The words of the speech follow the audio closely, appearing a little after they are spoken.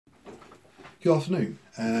Good afternoon.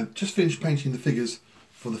 Just finished painting the figures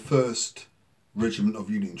for the first regiment of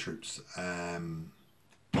Union troops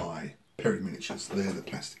by Perry Miniatures. They're the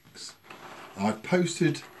plastics. I've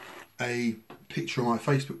posted a picture on my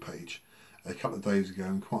Facebook page a couple of days ago,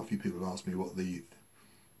 and quite a few people asked me what the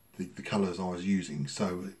colours I was using.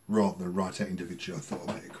 So rather than write out individually, I thought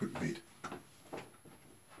I'd make a quick vid.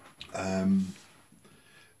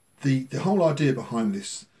 The whole idea behind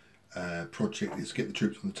this project is to get the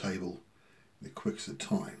troops on the table the quickest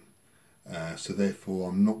time. So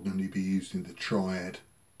therefore I'm not going to be using the triad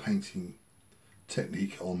painting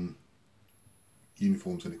technique on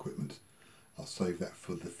uniforms and equipment. I'll save that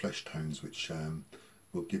for the flesh tones, which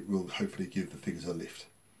will hopefully give the figures a lift.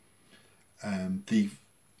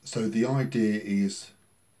 So the idea is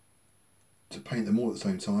to paint them all at the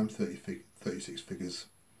same time, 36 figures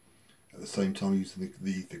at the same time, using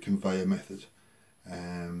the conveyor method.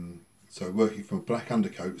 So working from a black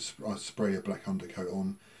undercoat, I spray a black undercoat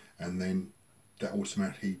on, and then that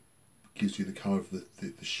automatically gives you the colour of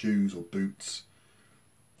the shoes or boots,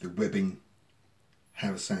 the webbing,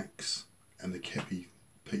 haversacks, and the kepi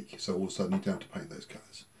peak. So all of a sudden you don't have to paint those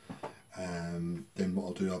colours. Then what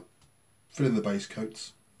I'll do, I'll fill in the base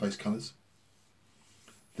coats, base colours,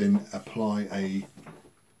 then apply a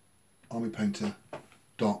Army Painter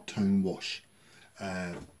dark tone wash.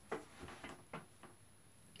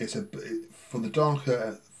 For the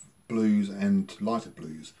darker blues and lighter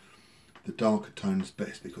blues, the darker tone is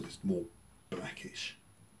best because it's more blackish,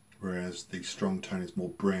 whereas the strong tone is more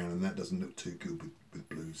brown, and that doesn't look too good with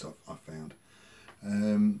blues, I've found.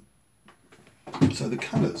 So the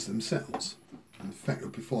colours themselves, in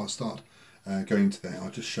fact, before I start going into that, I'll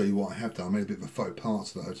just show you what I have done. I made a bit of a faux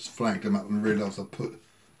pas today. I just flagged them up and realised I put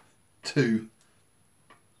 2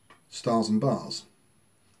 stars and bars,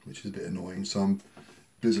 which is a bit annoying, so I'm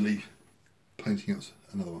busily painting up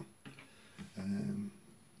another one.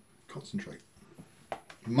 Concentrate.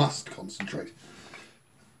 Must concentrate.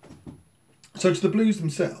 So to the blues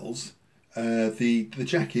themselves, the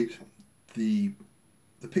jacket, the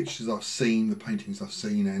pictures I've seen, the paintings I've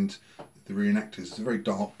seen, and the reenactors, it's a very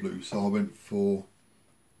dark blue, so I went for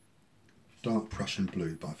Dark Prussian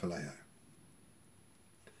Blue by Vallejo.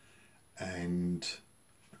 And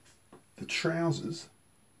the trousers,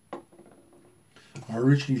 I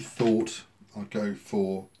originally thought I'd go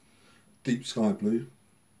for Deep Sky Blue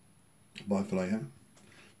by Vallejo.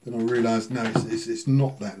 Then I realised no, it's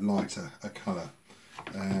not that lighter a colour.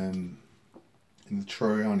 In the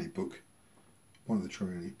Troiani book, one of the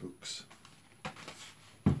Troiani books,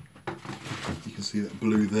 you can see that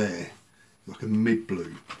blue there, like a mid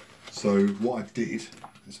blue. So what I did,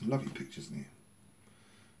 there's some lovely pictures in here.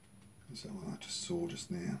 That's that one I just saw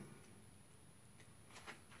just now.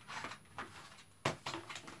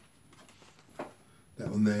 That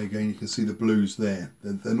one there again, you can see the blues there.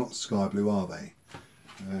 They're not sky blue, are they?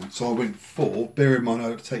 So I went for, bear in mind I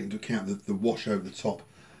had to take into account the wash over the top,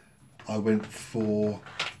 I went for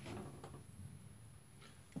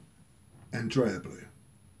Andrea Blue.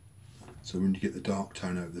 So when you get the dark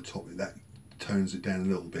tone over the top, that tones it down a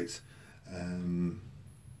little bit.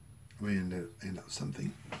 We end up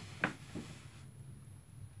something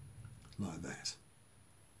like that.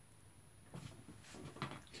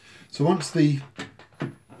 So once the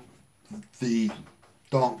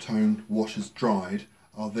dark tone wash has dried,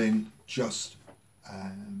 I'll then just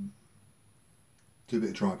do a bit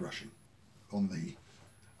of dry brushing on the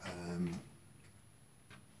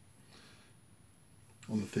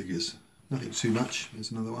figures. Nothing too much.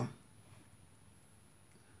 There's another one.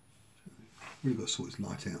 Really got to sort this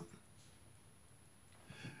light out.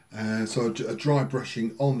 So a dry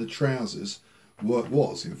brushing on the trousers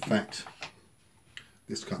was in fact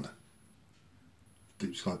this colour,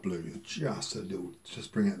 Deep Sky Blue. Just a little,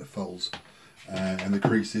 just bring out the folds and the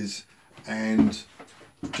creases, and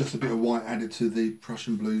just a bit of white added to the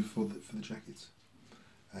Prussian Blue for the jackets.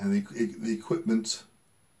 And the equipment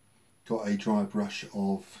got a dry brush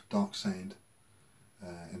of dark sand,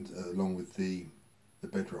 and along with the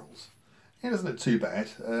bed rolls. It doesn't look too bad.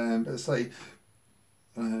 But as I say,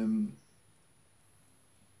 I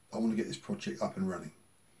want to get this project up and running,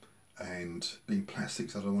 and being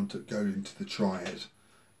plastics, I don't want to go into the triad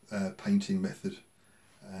painting method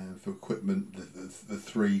for equipment, the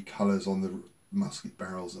 3 colours on the musket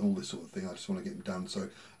barrels and all this sort of thing. I just want to get them done. So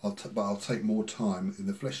I'll take more time in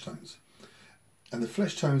the flesh tones. And the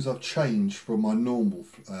flesh tones I've changed from my normal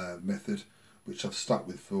method, which I've stuck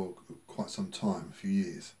with for quite some time, a few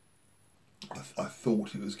years. I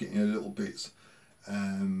thought it was getting a little bit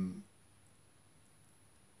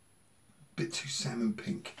too salmon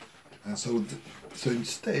pink, and so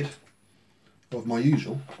instead of my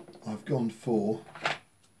usual I've gone for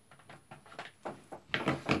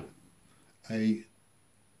a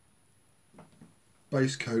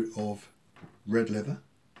base coat of red leather.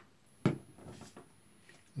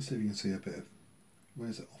 Let's see if you can see a bit of,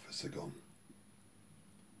 where's that officer gone?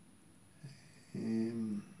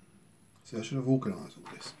 See, I should have organised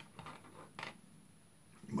all this.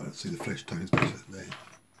 You might not see the flesh tones better there.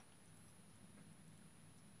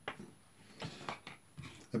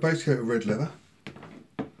 A base coat of red leather,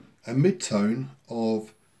 a mid-tone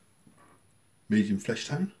of medium flesh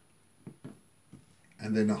tone,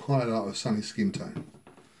 and then a highlight of sunny skin tone.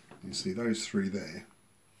 You see those three there.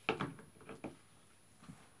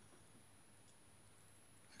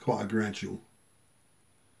 Quite a gradual.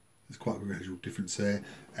 There's quite a gradual difference there,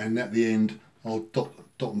 and at the end I'll dot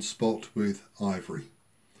and spot with ivory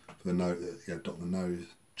for the nose. Yeah, dot the nose,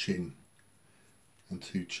 chin, and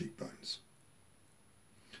 2 cheekbones.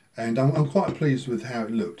 And I'm quite pleased with how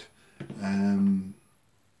it looked.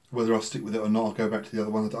 Whether I'll stick with it or not, I'll go back to the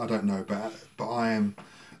other one. I don't know, but I am.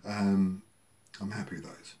 I'm happy with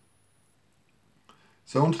those.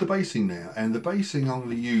 So on to the basing now, and the basing I'm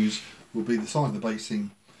going to use will be the size of the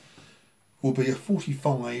basing will be a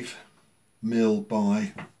 45mm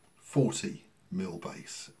by 40mm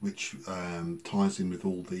base, which ties in with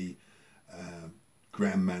all the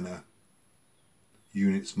Grand Manor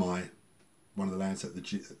units. One of the lads at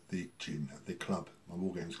the club, my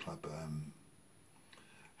War Games club,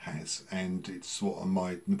 has, and it's what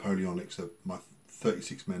my Napoleonics, my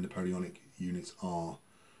 36-man Napoleonic units are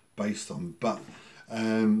based on. But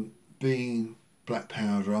being black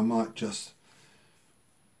powder, I might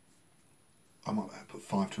put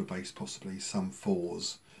 5 to a base, possibly some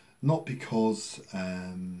 4s, not because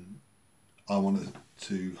I wanted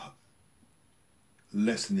to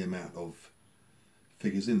lessen the amount of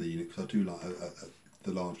figures in the unit, because I do like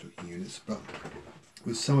the large looking units, but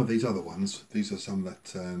with some of these other ones, these are some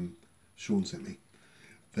that Sean sent me,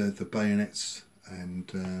 the bayonets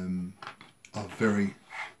and are very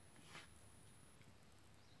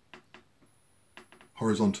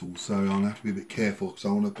horizontal, so I'll have to be a bit careful because I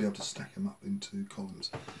want to be able to stack them up into columns.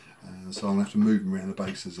 So I'll have to move them around the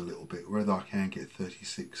bases a little bit, whether I can get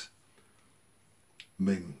 36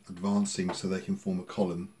 men advancing so they can form a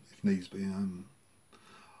column if needs be.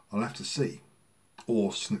 I'll have to see,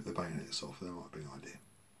 or snip the bayonets off. That might be an idea.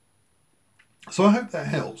 So I hope that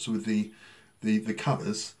helps with the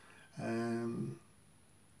colours. I'm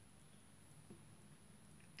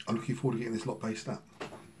looking forward to getting this lot based up.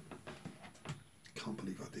 Can't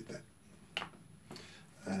believe I did that.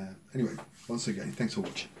 Anyway, once again, thanks for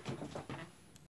watching.